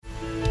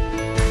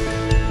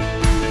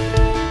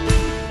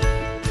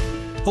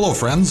Hello,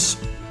 friends.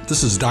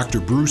 This is Dr.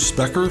 Bruce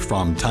Becker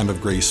from Time of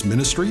Grace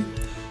Ministry,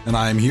 and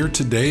I am here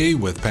today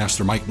with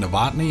Pastor Mike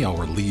Novotny,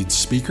 our lead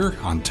speaker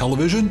on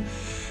television,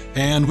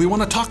 and we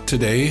want to talk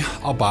today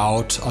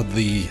about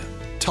the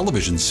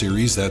television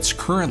series that's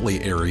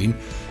currently airing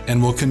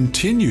and will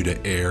continue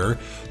to air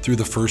through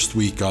the first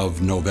week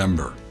of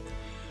November.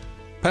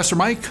 Pastor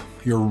Mike,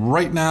 you're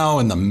right now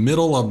in the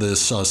middle of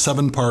this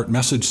 7-part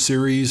message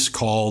series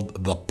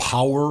called The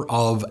Power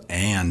of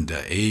And,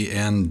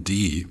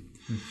 A-N-D.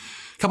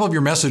 A couple of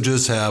your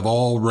messages have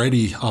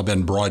already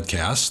been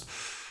broadcast.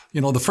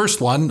 You know, the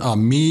first one,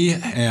 Me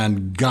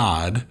and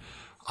God,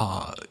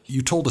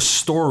 you told a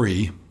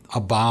story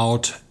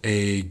about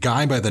a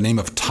guy by the name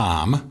of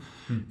Tom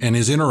and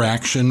his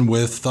interaction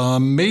with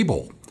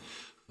Mabel,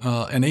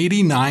 an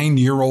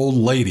 89-year-old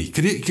lady.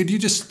 Could you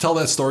just tell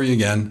that story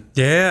again?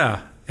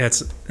 Yeah,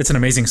 it's an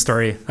amazing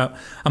story.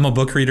 I'm a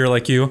book reader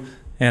like you,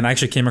 and I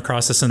actually came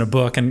across this in a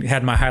book and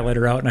had my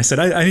highlighter out, and I said,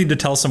 I need to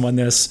tell someone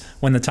this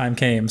when the time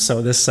came.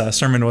 So this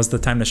sermon was the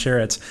time to share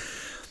it.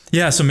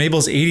 Yeah, so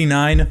Mabel's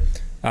 89.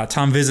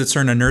 Tom visits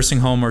her in a nursing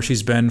home where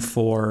she's been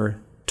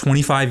for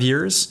 25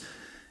 years.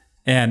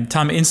 And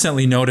Tom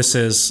instantly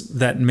notices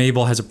that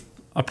Mabel has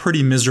a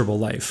pretty miserable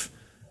life.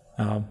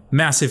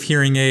 Massive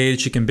hearing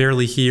aid, she can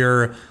barely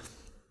hear,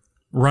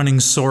 running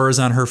sores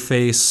on her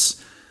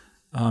face,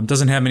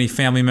 doesn't have any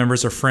family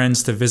members or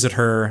friends to visit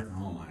her.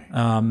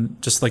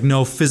 Just like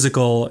no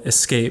physical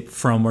escape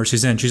from where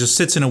she's in. She just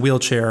sits in a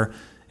wheelchair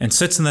and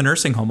sits in the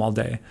nursing home all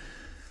day.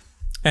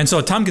 And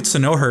so Tom gets to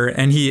know her,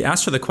 and he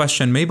asks her the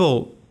question,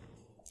 Mabel,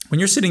 when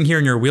you're sitting here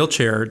in your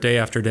wheelchair day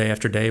after day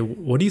after day,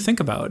 what do you think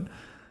about?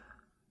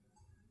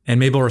 And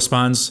Mabel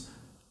responds,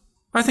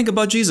 I think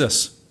about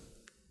Jesus.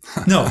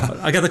 No,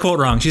 I got the quote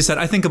wrong. She said,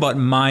 I think about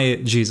my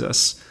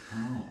Jesus.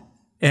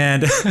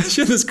 And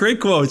she had this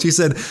great quote. She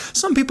said,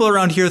 some people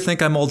around here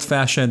think I'm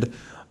old-fashioned,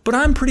 but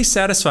I'm pretty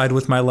satisfied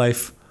with my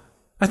life.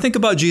 I think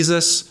about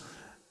Jesus,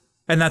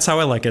 and that's how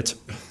I like it.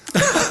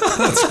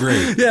 That's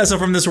great. Yeah, so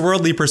from this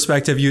worldly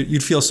perspective,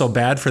 you'd feel so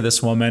bad for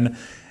this woman,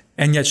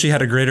 and yet she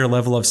had a greater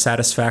level of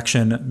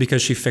satisfaction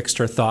because she fixed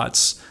her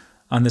thoughts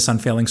on this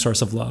unfailing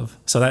source of love.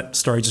 So that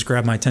story just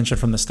grabbed my attention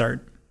from the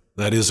start.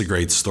 That is a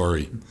great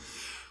story.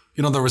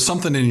 You know, there was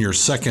something in your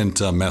second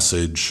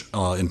message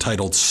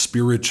entitled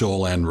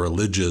Spiritual and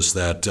Religious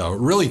that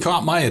really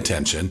caught my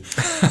attention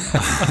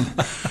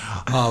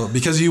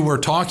because you were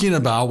talking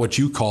about what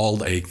you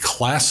called a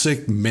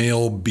classic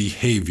male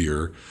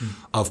behavior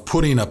of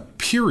putting a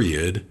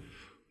period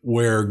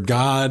where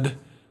God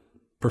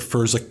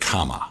prefers a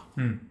comma.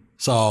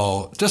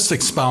 So just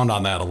expound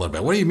on that a little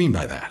bit. What do you mean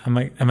by that? Am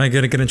I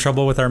going to get in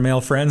trouble with our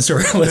male friends who are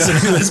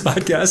listening to this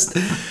podcast?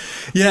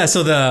 Yeah,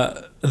 so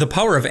the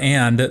Power of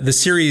And, the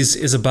series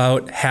is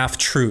about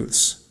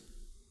half-truths.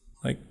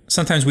 Like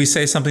sometimes we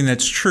say something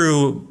that's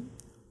true,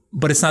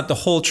 but it's not the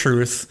whole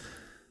truth.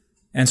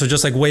 And so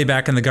just like way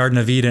back in the Garden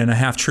of Eden, a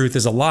half-truth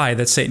is a lie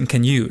that Satan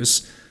can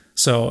use.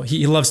 So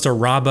he loves to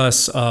rob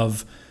us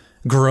of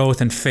growth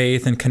and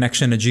faith and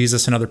connection to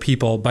Jesus and other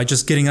people by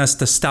just getting us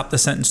to stop the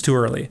sentence too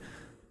early.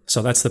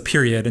 So that's the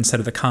period instead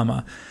of the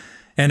comma.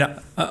 And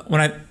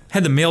when I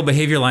had the male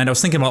behavior line, I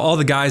was thinking about all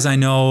the guys I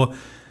know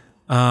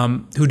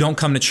who don't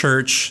come to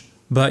church,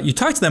 but you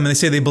talk to them and they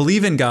say they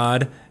believe in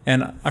God.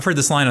 And I've heard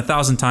this line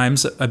 1,000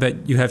 times. I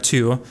bet you have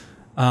too.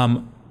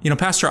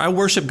 Pastor, I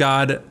worship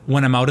God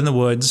when I'm out in the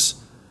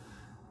woods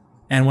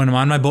and when I'm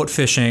on my boat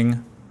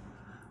fishing.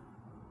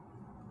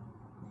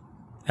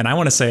 And I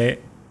want to say,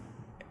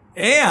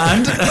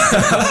 and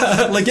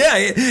like,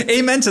 yeah,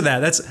 amen to that.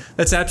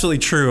 That's absolutely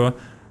true.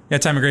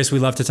 At Time of Grace, we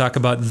love to talk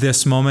about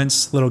this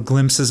moments, little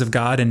glimpses of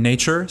God in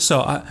nature.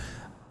 So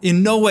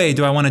in no way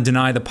do I want to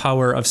deny the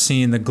power of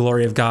seeing the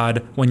glory of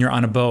God when you're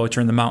on a boat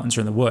or in the mountains or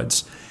in the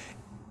woods.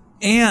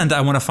 And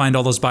I want to find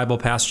all those Bible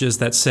passages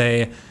that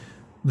say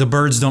the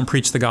birds don't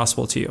preach the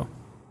gospel to you.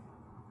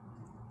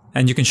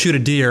 And you can shoot a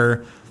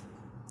deer,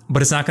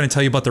 but it's not going to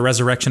tell you about the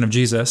resurrection of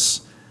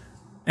Jesus.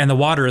 And the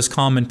water is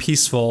calm and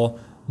peaceful,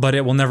 but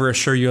it will never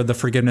assure you of the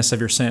forgiveness of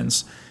your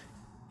sins.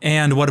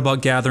 And what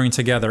about gathering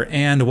together?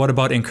 And what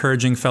about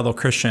encouraging fellow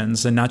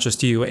Christians and not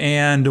just you?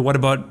 And what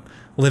about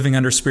living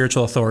under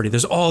spiritual authority?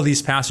 There's all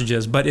these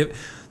passages, but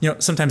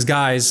sometimes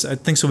guys, I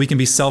think so we can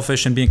be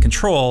selfish and be in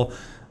control.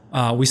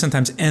 We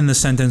sometimes end the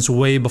sentence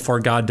way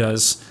before God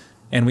does,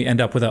 and we end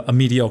up with a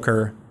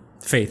mediocre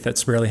faith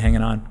that's barely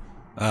hanging on.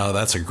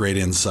 That's a great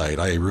insight.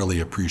 I really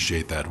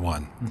appreciate that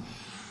one.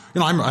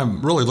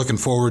 I'm really looking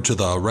forward to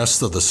the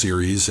rest of the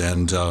series,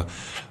 and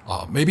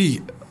maybe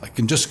I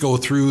can just go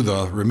through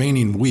the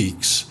remaining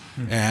weeks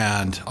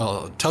and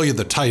tell you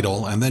the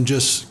title, and then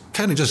just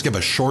give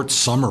a short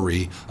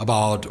summary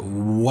about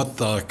what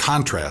the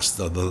contrast,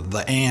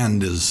 the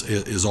and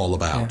is all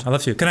about. Yeah, I'd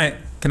love to. Can I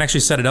actually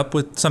set it up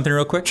with something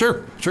real quick?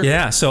 Sure.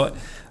 Yeah. So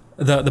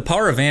the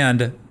Power of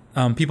And,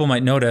 people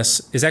might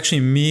notice, is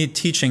actually me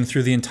teaching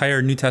through the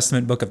entire New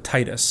Testament book of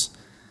Titus.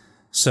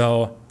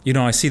 So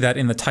I see that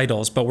in the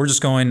titles, but we're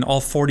just going all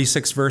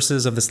 46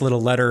 verses of this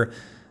little letter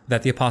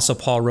that the Apostle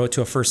Paul wrote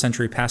to a first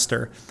century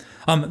pastor.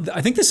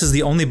 I think this is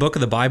the only book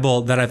of the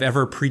Bible that I've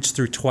ever preached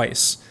through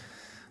twice.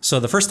 So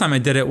the first time I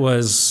did it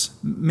was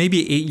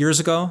maybe 8 years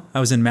ago. I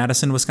was in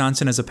Madison,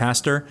 Wisconsin as a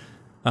pastor.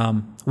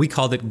 We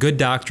called it Good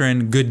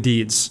Doctrine, Good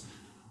Deeds.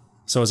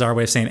 So it was our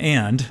way of saying,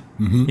 and,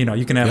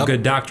 you can have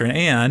good doctrine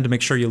and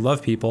make sure you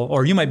love people,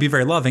 or you might be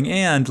very loving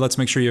and let's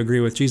make sure you agree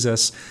with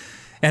Jesus.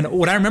 And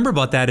what I remember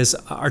about that is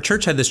our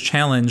church had this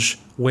challenge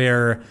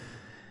where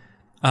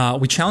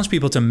we challenged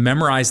people to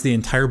memorize the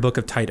entire book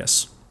of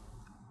Titus.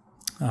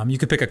 You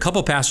could pick a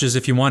couple passages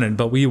if you wanted,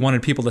 but we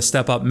wanted people to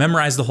step up,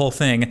 memorize the whole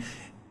thing.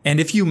 And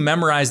if you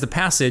memorize the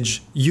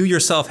passage, you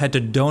yourself had to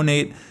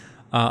donate,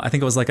 I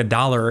think it was like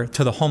 $1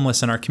 to the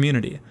homeless in our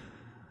community.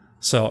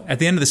 So at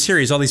the end of the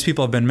series, all these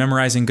people have been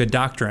memorizing good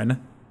doctrine,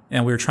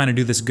 and we were trying to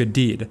do this good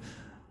deed.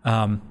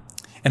 And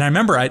I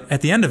remember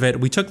at the end of it,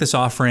 we took this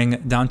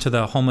offering down to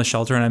the homeless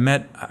shelter,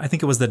 and I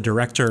think it was the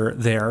director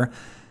there,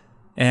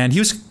 and he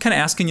was kind of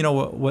asking,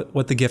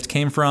 what the gift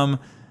came from.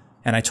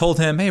 And I told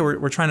him, hey,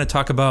 we're trying to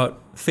talk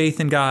about faith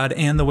in God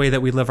and the way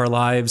that we live our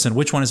lives and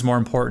which one is more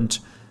important.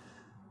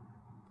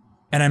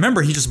 And I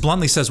remember he just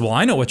bluntly says, well,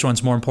 I know which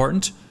one's more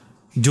important,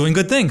 doing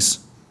good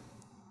things.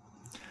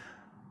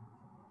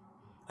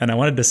 And I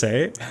wanted to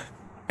say,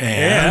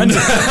 and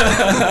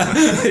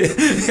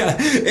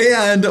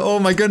oh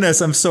my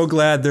goodness, I'm so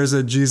glad there's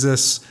a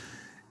Jesus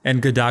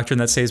and good doctrine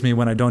that saves me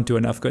when I don't do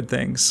enough good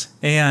things.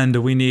 And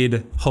we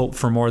need hope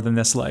for more than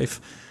this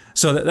life.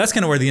 So that's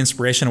kind of where the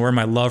inspiration, where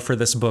my love for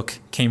this book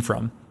came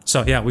from.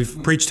 So yeah,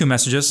 we've preached 2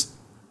 messages.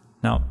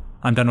 Now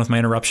I'm done with my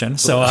interruption.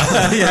 So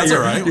that's all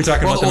right. You're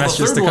talking about the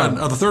messages to come.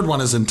 The third one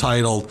is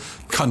entitled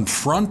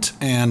Confront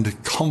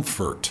and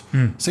Comfort.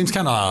 Seems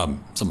kind of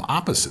some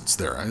opposites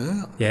there.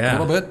 A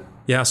little bit.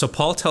 Yeah, so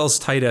Paul tells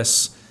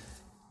Titus,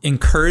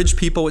 encourage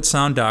people with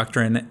sound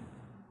doctrine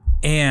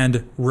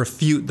and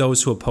refute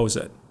those who oppose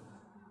it.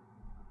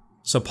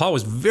 So Paul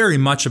was very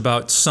much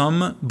about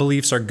some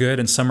beliefs are good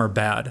and some are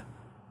bad.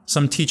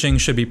 Some teaching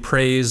should be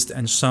praised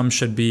and some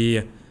should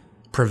be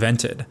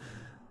prevented.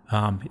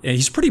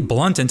 He's pretty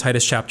blunt in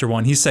Titus chapter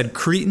 1. He said,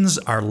 Cretans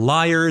are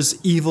liars,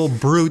 evil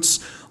brutes,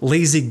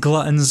 lazy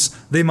gluttons.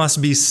 They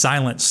must be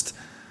silenced.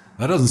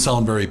 That doesn't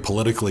sound very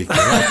politically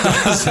correct.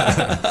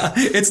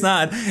 It's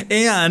not.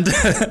 And,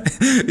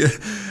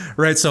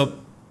 right, so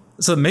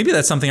maybe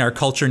that's something our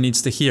culture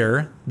needs to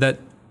hear, that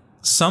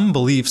some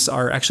beliefs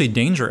are actually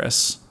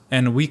dangerous.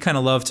 And we kind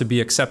of love to be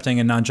accepting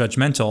and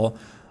non-judgmental.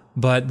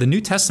 But the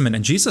New Testament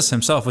and Jesus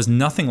himself was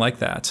nothing like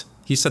that.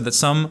 He said that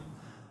some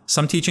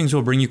teachings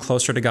will bring you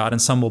closer to God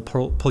and some will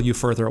pull you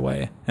further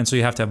away. And so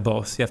you have to have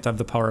both. You have to have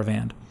the power of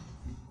and.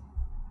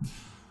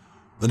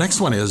 The next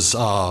one is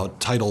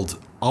titled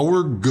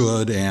Our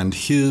Good and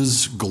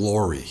His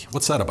Glory.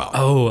 What's that about?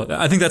 Oh,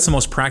 I think that's the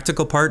most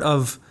practical part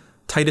of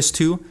Titus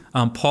 2.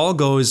 Paul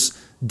goes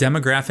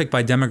demographic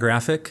by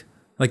demographic.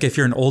 Like if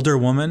you're an older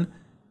woman,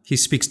 he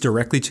speaks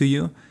directly to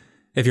you.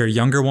 If you're a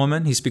younger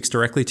woman, he speaks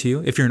directly to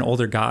you. If you're an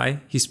older guy,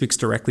 he speaks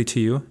directly to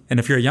you. And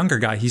if you're a younger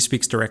guy, he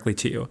speaks directly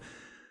to you.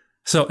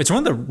 So it's one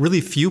of the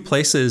really few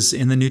places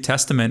in the New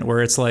Testament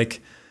where it's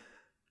like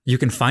you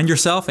can find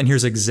yourself and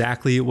here's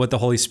exactly what the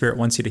Holy Spirit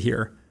wants you to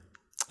hear.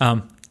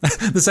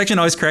 The section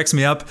always cracks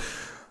me up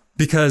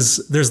because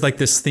there's like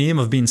this theme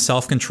of being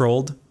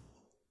self-controlled.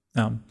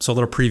 So a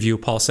little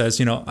preview, Paul says,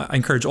 I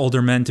encourage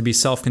older men to be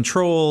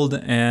self-controlled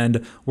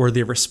and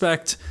worthy of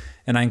respect.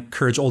 And I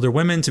encourage older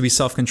women to be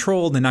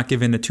self-controlled and not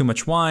give in to too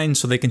much wine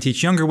so they can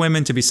teach younger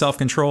women to be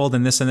self-controlled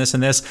and this and this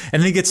and this.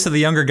 And then he gets to the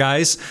younger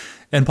guys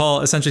and Paul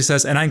essentially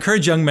says, and I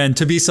encourage young men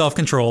to be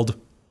self-controlled.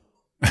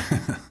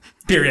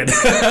 Period.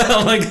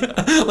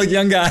 like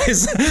young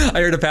guys.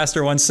 I heard a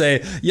pastor once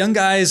say, young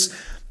guys,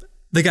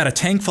 they got a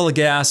tank full of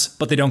gas,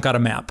 but they don't got a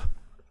map.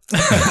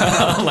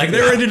 Like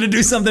they're ready to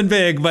do something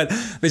big, but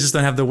they just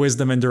don't have the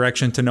wisdom and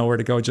direction to know where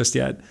to go just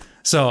yet.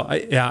 So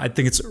I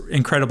think it's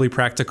incredibly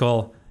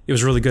practical. It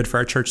was really good for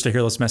our church to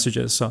hear those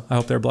messages. So I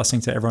hope they're a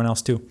blessing to everyone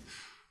else too.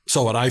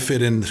 So would I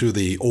fit into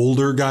the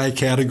older guy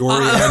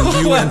category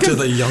and you into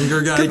the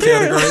younger guy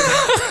category?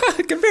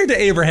 Compared to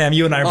Abraham,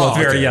 you and I are both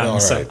very young. All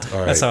right. So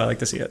that's how I like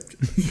to see it.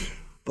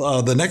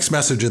 The next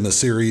message in the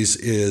series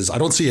is, I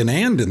don't see an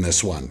and in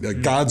this one,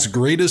 God's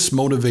greatest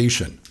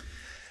motivation.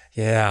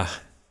 Yeah.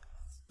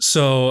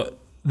 So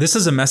this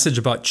is a message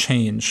about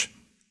change.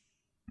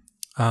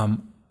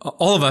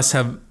 All of us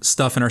have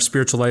stuff in our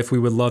spiritual life we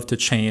would love to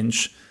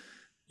change.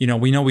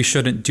 We know we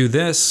shouldn't do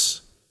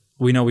this.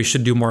 We know we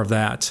should do more of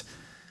that.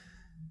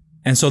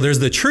 And so there's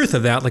the truth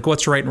of that, like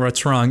what's right and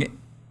what's wrong.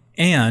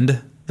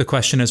 And the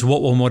question is,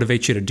 what will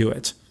motivate you to do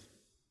it?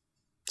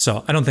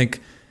 So I don't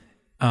think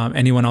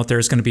anyone out there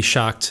is going to be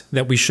shocked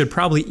that we should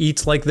probably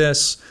eat like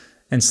this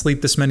and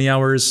sleep this many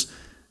hours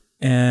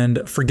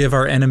and forgive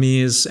our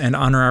enemies and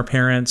honor our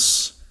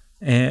parents.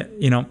 And,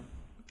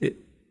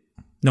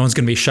 no one's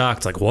going to be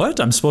shocked. Like, what?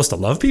 I'm supposed to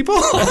love people?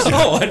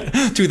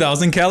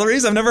 2,000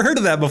 calories? I've never heard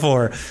of that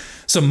before.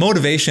 So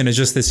motivation is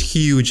just this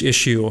huge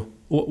issue.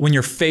 When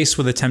you're faced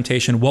with a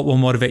temptation, what will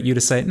motivate you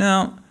to say,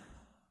 no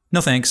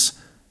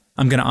thanks.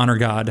 I'm going to honor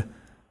God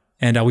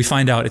And we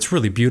find out it's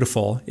really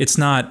beautiful. It's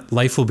not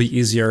life will be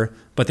easier,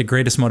 but the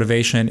greatest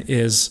motivation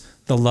is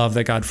the love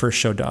that God first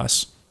showed to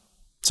us.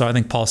 So I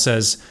think Paul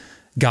says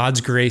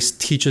God's grace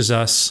teaches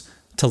us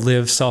to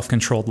live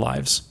self-controlled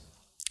lives.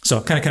 So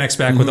it kind of connects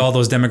back with all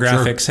those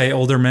demographics. Sure. Hey,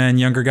 older men,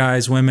 younger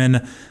guys,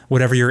 women,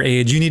 whatever your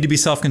age, you need to be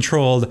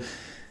self-controlled.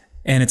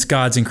 And it's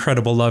God's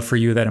incredible love for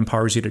you that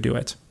empowers you to do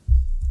it.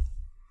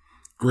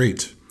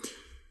 Great.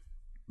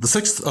 The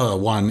sixth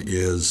one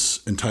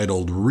is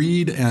entitled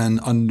Read and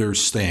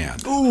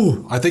Understand.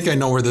 Ooh, I think I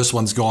know where this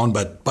one's going,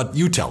 but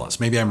you tell us.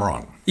 Maybe I'm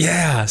wrong.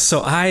 Yeah,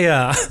 so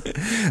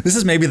this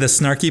is maybe the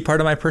snarky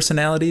part of my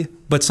personality,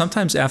 but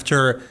sometimes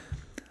after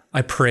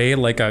I pray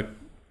like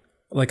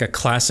a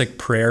classic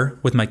prayer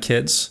with my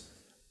kids,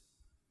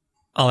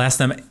 I'll ask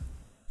them,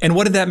 and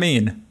what did that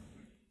mean?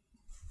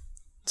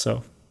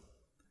 So,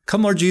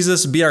 come Lord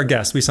Jesus, be our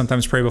guest. We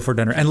sometimes pray before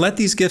dinner. And let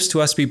these gifts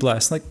to us be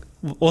blessed. Like,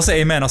 we'll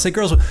say amen. I'll say,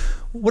 girls,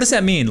 what does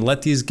that mean?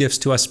 Let these gifts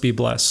to us be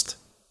blessed.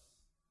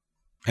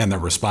 And the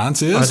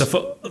response is?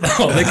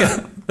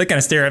 They kind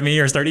of stare at me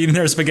or start eating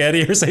their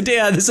spaghetti or say,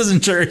 Dad, this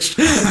isn't church.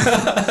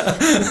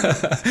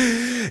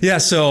 Yeah,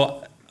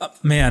 so,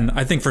 man,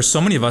 I think for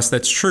so many of us,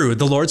 that's true.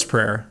 The Lord's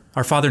Prayer,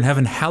 our Father in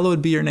heaven,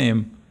 hallowed be your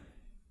name.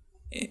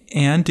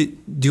 And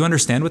do you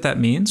understand what that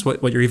means?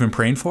 What you're even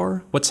praying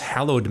for? What's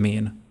hallowed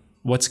mean?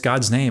 What's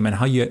God's name and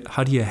how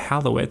do you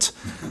hallow it?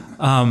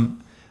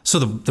 So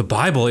the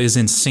Bible is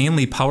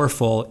insanely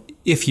powerful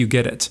if you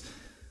get it.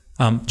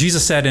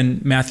 Jesus said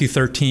in Matthew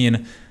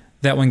 13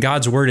 that when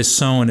God's word is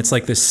sown, it's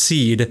like this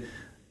seed.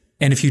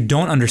 And if you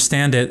don't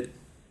understand it,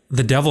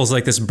 the devil's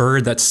like this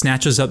bird that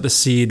snatches up the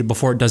seed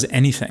before it does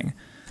anything.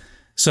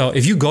 So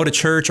if you go to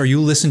church or you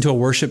listen to a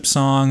worship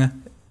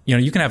song,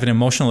 you can have an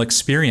emotional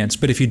experience,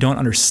 but if you don't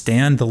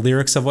understand the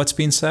lyrics of what's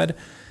being said,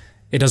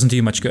 it doesn't do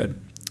you much good.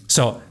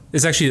 So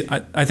it's actually,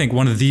 I think,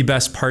 one of the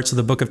best parts of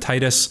the book of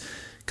Titus,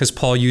 because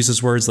Paul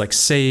uses words like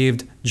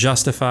saved,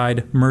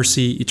 justified,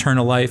 mercy,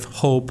 eternal life,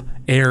 hope,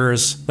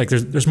 heirs. Like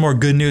there's more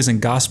good news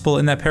and gospel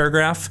in that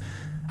paragraph.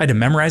 I had to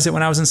memorize it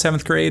when I was in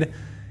 7th grade.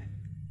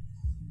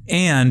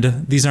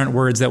 And these aren't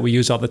words that we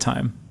use all the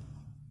time.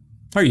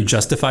 Are you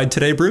justified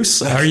today,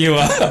 Bruce? Are you,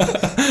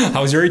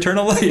 how's your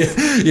eternal life?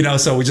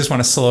 So we just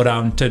want to slow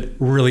down to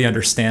really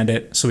understand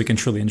it so we can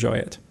truly enjoy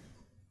it.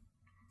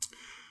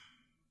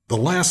 The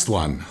last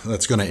one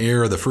that's going to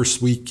air the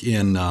first week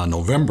in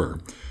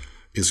November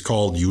is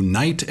called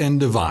Unite and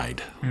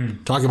Divide.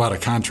 Talk about a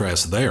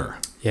contrast there.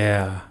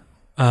 Yeah.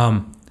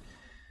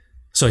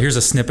 So here's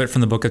a snippet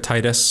from the book of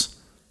Titus.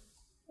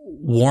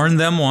 Warn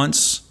them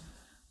once,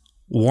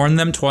 warn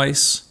them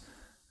twice,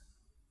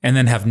 and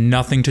then have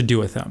nothing to do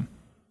with them.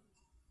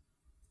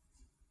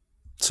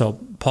 So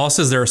Paul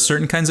says there are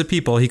certain kinds of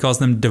people, he calls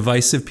them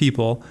divisive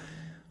people,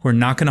 who are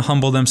not going to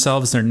humble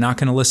themselves, they're not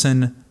going to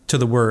listen to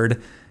the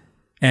word.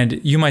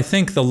 And you might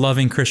think the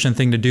loving Christian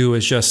thing to do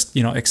is just,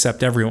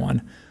 accept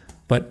everyone.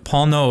 But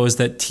Paul knows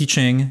that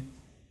teaching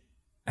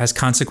has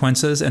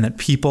consequences and that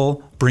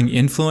people bring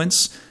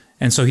influence.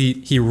 And so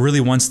he really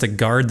wants to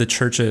guard the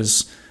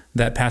churches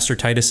that Pastor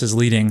Titus is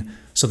leading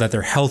so that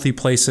they're healthy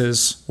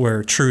places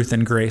where truth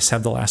and grace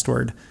have the last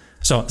word.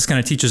 So this kind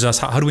of teaches us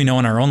how do we know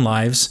in our own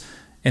lives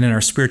and in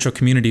our spiritual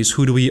communities,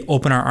 who do we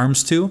open our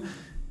arms to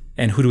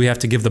and who do we have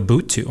to give the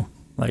boot to?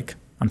 Like,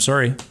 I'm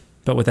sorry,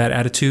 but with that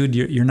attitude,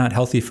 you're not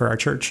healthy for our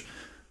church.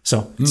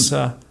 So it's,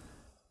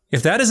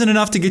 if that isn't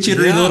enough to get you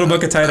to read the little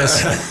book of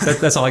Titus,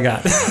 that's all I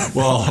got.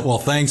 Well,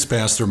 thanks,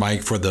 Pastor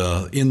Mike, for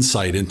the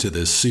insight into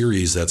this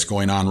series that's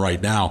going on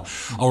right now.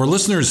 Our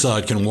listeners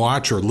can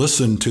watch or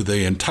listen to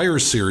the entire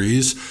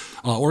series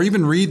or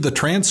even read the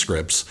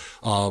transcripts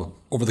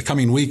over the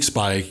coming weeks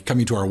by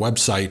coming to our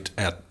website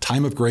at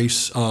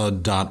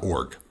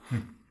timeofgrace.org.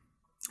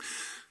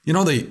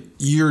 The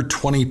year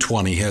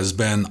 2020 has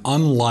been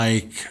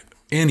unlike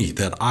any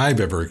that I've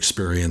ever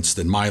experienced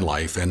in my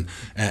life.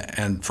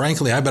 And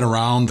frankly, I've been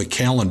around the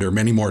calendar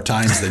many more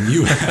times than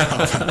you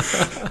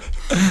have.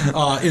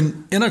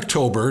 In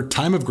October,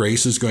 Time of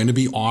Grace is going to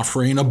be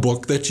offering a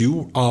book that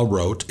you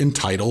wrote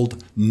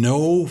entitled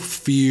No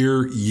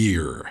Fear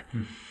Year.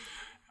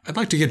 I'd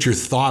like to get your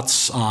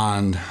thoughts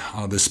on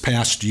this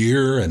past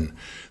year and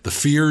the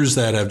fears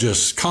that have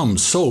just come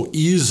so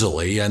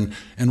easily, and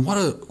what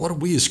do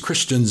we as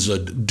Christians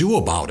do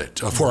about it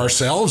for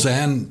ourselves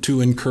and to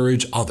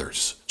encourage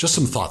others? Just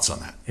some thoughts on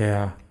that.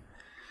 Yeah.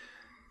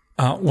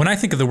 When I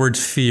think of the word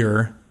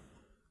fear,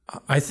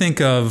 I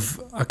think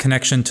of a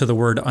connection to the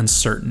word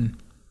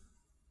uncertain.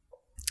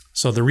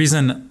 So the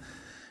reason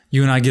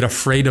you and I get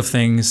afraid of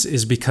things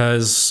is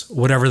because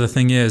whatever the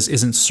thing is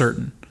isn't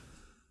certain.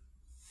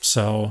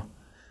 So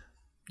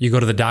you go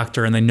to the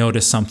doctor and they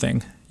notice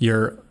something.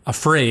 You're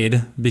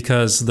afraid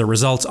because the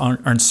results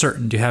aren't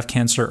certain. Do you have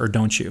cancer or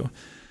don't you?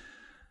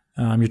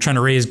 You're trying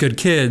to raise good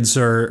kids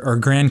or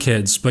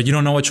grandkids, but you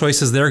don't know what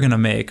choices they're going to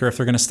make or if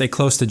they're going to stay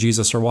close to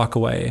Jesus or walk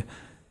away.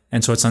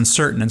 And so it's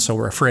uncertain, and so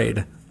we're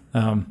afraid.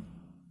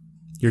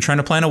 you're trying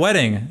to plan a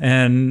wedding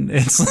and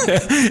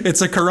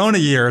it's a corona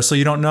year, so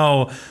you don't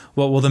know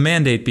what will the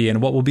mandate be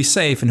and what will be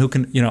safe and who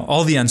can,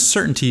 all the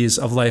uncertainties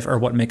of life are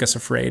what make us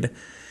afraid.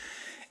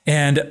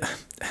 And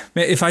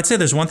if I'd say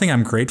there's one thing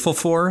I'm grateful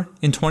for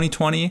in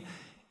 2020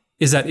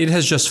 is that it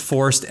has just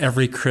forced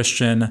every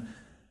Christian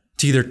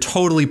to either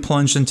totally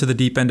plunge into the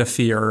deep end of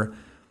fear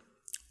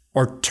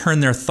or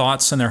turn their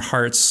thoughts and their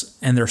hearts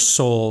and their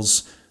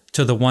souls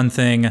to the one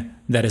thing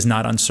that is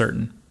not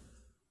uncertain,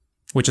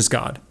 which is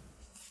God.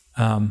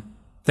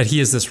 That he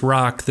is this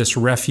rock, this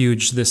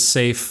refuge, this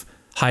safe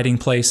hiding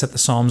place that the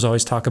Psalms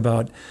always talk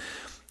about.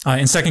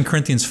 In 2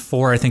 Corinthians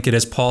 4, I think it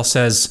is, Paul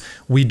says,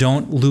 we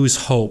don't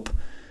lose hope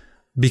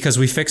because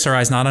we fix our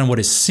eyes not on what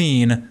is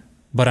seen,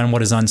 but on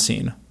what is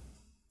unseen.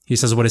 He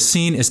says what is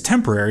seen is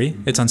temporary,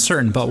 it's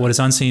uncertain, but what is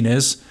unseen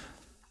it's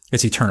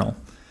eternal.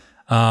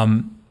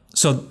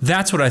 So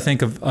that's what I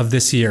think of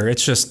this year.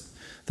 It's just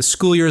the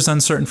school year is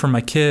uncertain for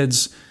my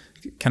kids.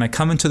 Can I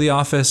come into the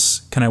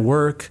office? Can I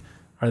work?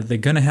 Are they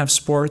going to have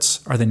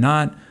sports? Are they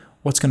not?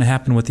 What's going to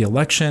happen with the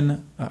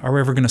election? Are we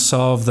ever going to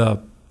solve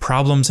the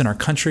problems in our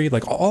country?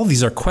 Like all of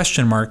these are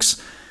question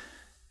marks.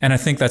 And I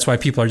think that's why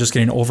people are just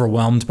getting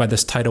overwhelmed by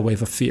this tidal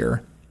wave of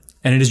fear.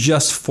 And it is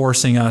just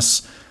forcing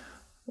us,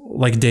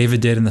 like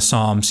David did in the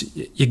Psalms,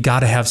 you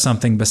got to have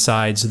something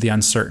besides the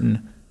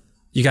uncertain.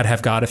 You got to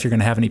have God if you're going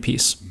to have any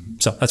peace.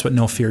 So that's what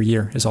No Fear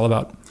Year is all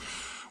about.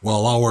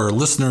 Well, our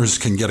listeners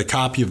can get a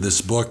copy of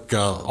this book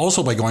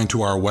also by going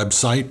to our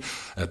website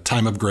at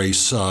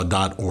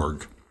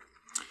timeofgrace.org.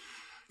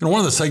 One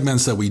of the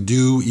segments that we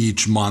do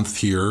each month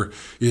here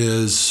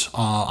is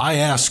I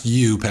ask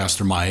you,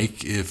 Pastor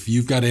Mike, if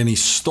you've got any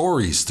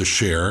stories to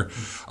share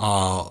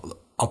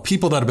of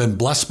people that have been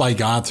blessed by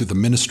God through the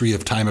ministry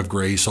of Time of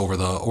Grace over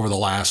the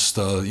last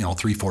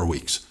 3-4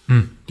 weeks.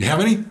 Do you have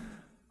any?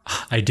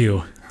 I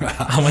do.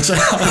 How much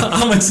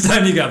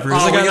time you got,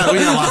 Bruce? We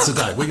got lots of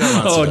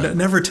time.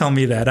 Never tell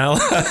me that.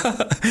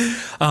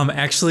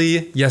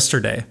 Actually,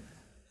 yesterday,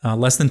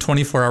 less than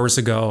 24 hours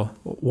ago,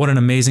 what an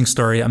amazing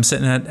story. I'm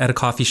sitting at a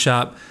coffee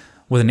shop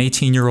with an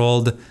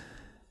 18-year-old,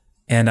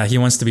 and he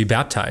wants to be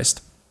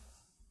baptized.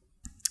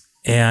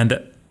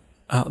 And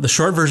the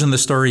short version of the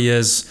story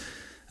is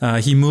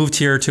he moved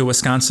here to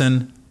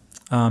Wisconsin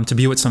to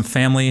be with some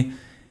family.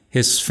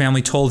 His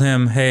family told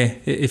him,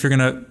 hey, if you're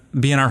going to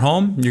be in our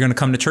home, you're going to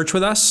come to church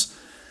with us.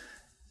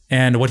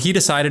 And what he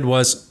decided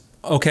was,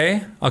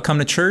 okay, I'll come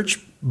to church,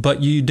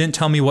 but you didn't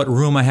tell me what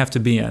room I have to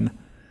be in.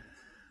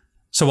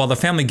 So while the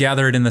family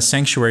gathered in the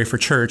sanctuary for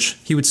church,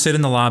 he would sit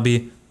in the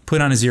lobby,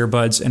 put on his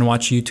earbuds, and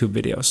watch YouTube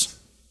videos.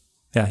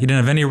 Yeah, he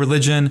didn't have any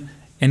religion,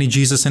 any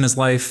Jesus in his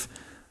life,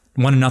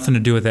 wanted nothing to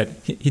do with it.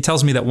 He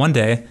tells me that one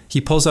day he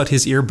pulls out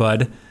his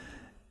earbud,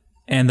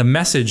 and the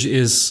message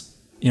is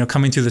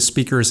coming through the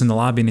speakers in the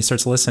lobby, and he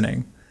starts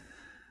listening.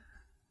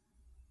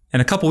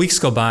 And a couple weeks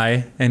go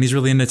by, and he's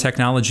really into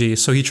technology.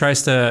 So he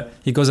goes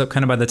up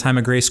kind of by the Time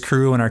of Grace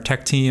crew and our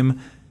tech team,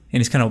 and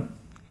he's kind of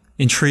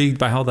intrigued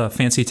by how the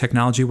fancy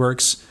technology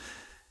works.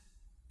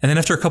 And then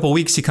after a couple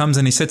weeks, he comes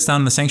and he sits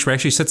down in the sanctuary,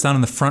 actually sits down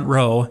in the front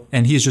row,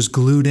 and he's just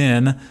glued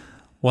in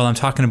while I'm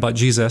talking about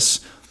Jesus.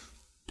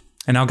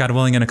 And now, God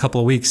willing, in a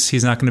couple of weeks,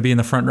 he's not going to be in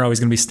the front row. He's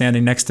going to be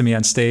standing next to me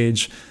on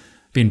stage,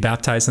 being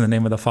baptized in the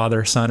name of the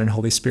Father, Son, and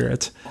Holy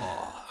Spirit.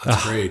 Oh,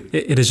 that's great.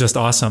 It is just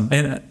awesome.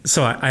 And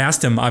so I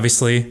asked him,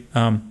 obviously,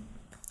 I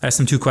asked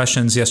him 2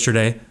 questions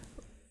yesterday.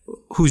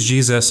 Who's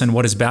Jesus and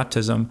what is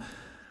baptism?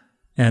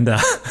 And I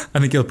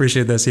think you'll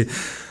appreciate this.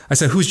 I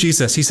said, who's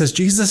Jesus? He says,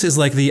 Jesus is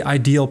like the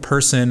ideal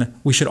person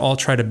we should all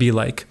try to be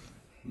like.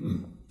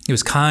 He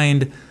was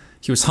kind.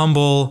 He was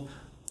humble.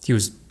 He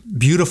was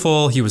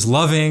beautiful. He was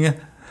loving.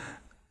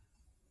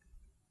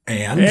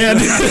 And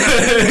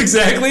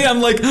exactly.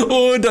 I'm like,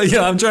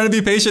 I'm trying to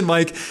be patient,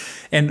 Mike.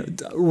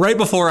 And right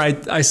before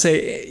I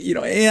say,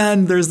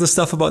 and there's the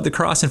stuff about the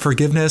cross and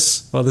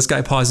forgiveness. Well, this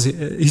guy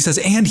pauses. He says,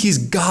 and he's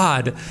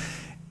God.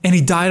 And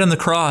he died on the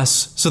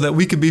cross so that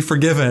we could be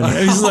forgiven.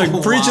 And he's like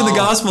preaching the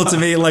gospel to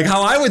me, like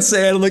how I would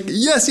say it. I'm like,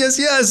 yes, yes,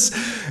 yes.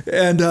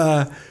 And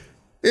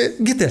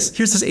get this.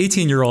 Here's this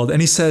 18-year-old. And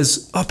he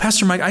says, oh,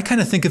 Pastor Mike, I kind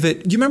of think of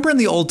it. Do you remember in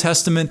the Old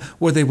Testament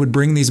where they would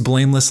bring these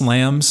blameless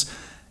lambs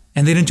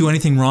and they didn't do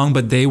anything wrong,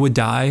 but they would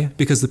die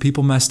because the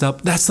people messed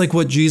up? That's like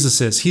what Jesus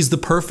is. He's the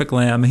perfect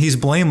lamb. He's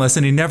blameless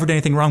and he never did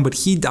anything wrong, but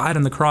he died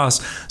on the cross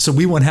so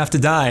we wouldn't have to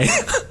die.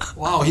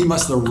 Wow, he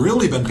must have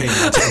really been paying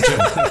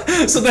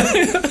attention. So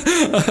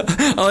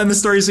then, I'll end the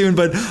story soon,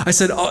 but I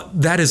said, oh,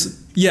 that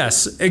is,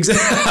 yes,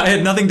 exactly. I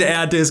had nothing to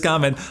add to his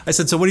comment. I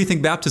said, so what do you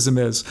think baptism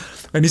is?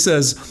 And he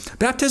says,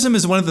 baptism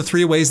is one of the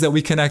 3 ways that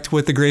we connect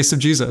with the grace of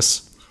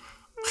Jesus.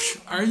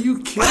 Are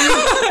you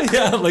kidding?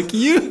 Yeah, like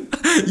you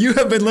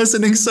have been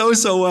listening so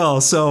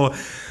well. So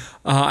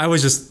I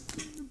was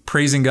just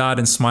praising God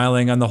and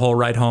smiling on the whole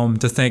ride home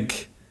to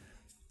think,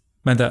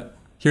 man, that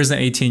here's an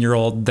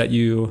 18-year-old that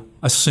you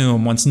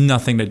assume wants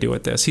nothing to do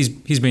with this.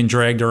 He's being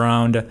dragged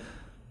around.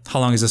 How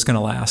long is this going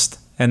to last?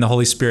 And the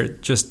Holy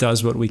Spirit just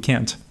does what we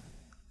can't,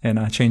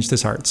 and changed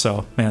his heart.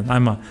 So, man,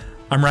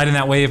 I'm riding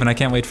that wave, and I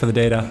can't wait for the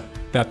day to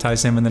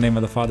baptize him in the name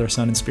of the Father,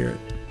 Son, and Spirit.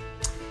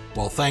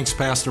 Well, thanks,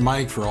 Pastor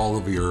Mike, for all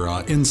of your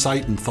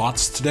insight and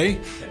thoughts today.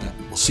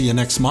 We'll see you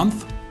next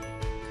month.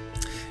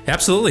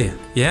 Absolutely.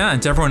 Yeah,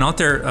 and to everyone out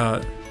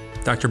there,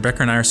 Dr.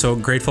 Becker and I are so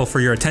grateful for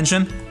your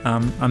attention.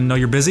 I know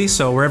you're busy,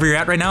 so wherever you're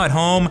at right now, at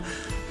home,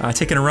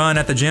 taking a run,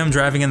 at the gym,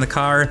 driving in the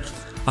car,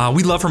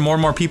 we'd love for more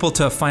and more people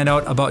to find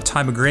out about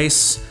Time of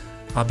Grace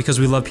because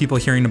we love people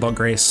hearing about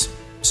grace.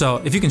 So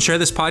if you can share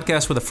this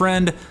podcast with a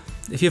friend,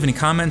 if you have any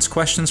comments,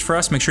 questions for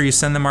us, make sure you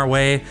send them our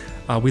way.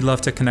 We'd love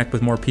to connect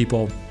with more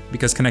people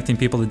because connecting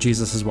people to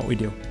Jesus is what we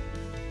do.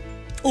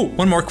 Oh,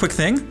 one more quick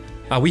thing.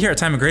 We here at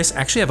Time of Grace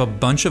actually have a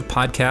bunch of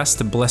podcasts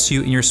to bless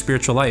you in your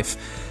spiritual life.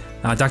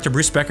 Dr.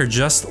 Bruce Becker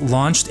just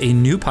launched a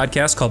new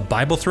podcast called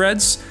Bible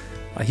Threads.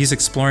 He's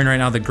exploring right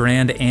now the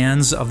grand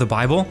ands of the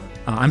Bible.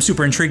 I'm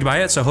super intrigued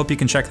by it, so I hope you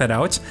can check that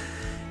out.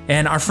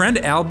 And our friend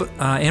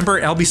Amber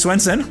Albee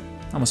Swenson,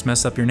 almost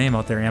messed up your name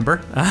out there,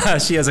 Amber.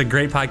 She has a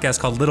great podcast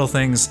called Little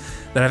Things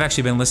that I've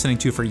actually been listening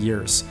to for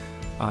years.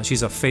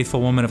 She's a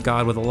faithful woman of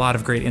God with a lot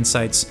of great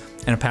insights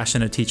and a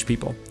passion to teach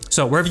people.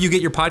 So wherever you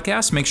get your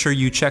podcasts, make sure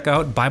you check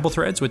out Bible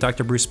Threads with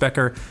Dr. Bruce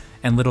Becker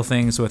and Little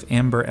Things with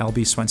Amber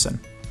Albee Swenson.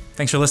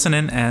 Thanks for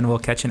listening, and we'll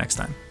catch you next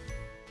time.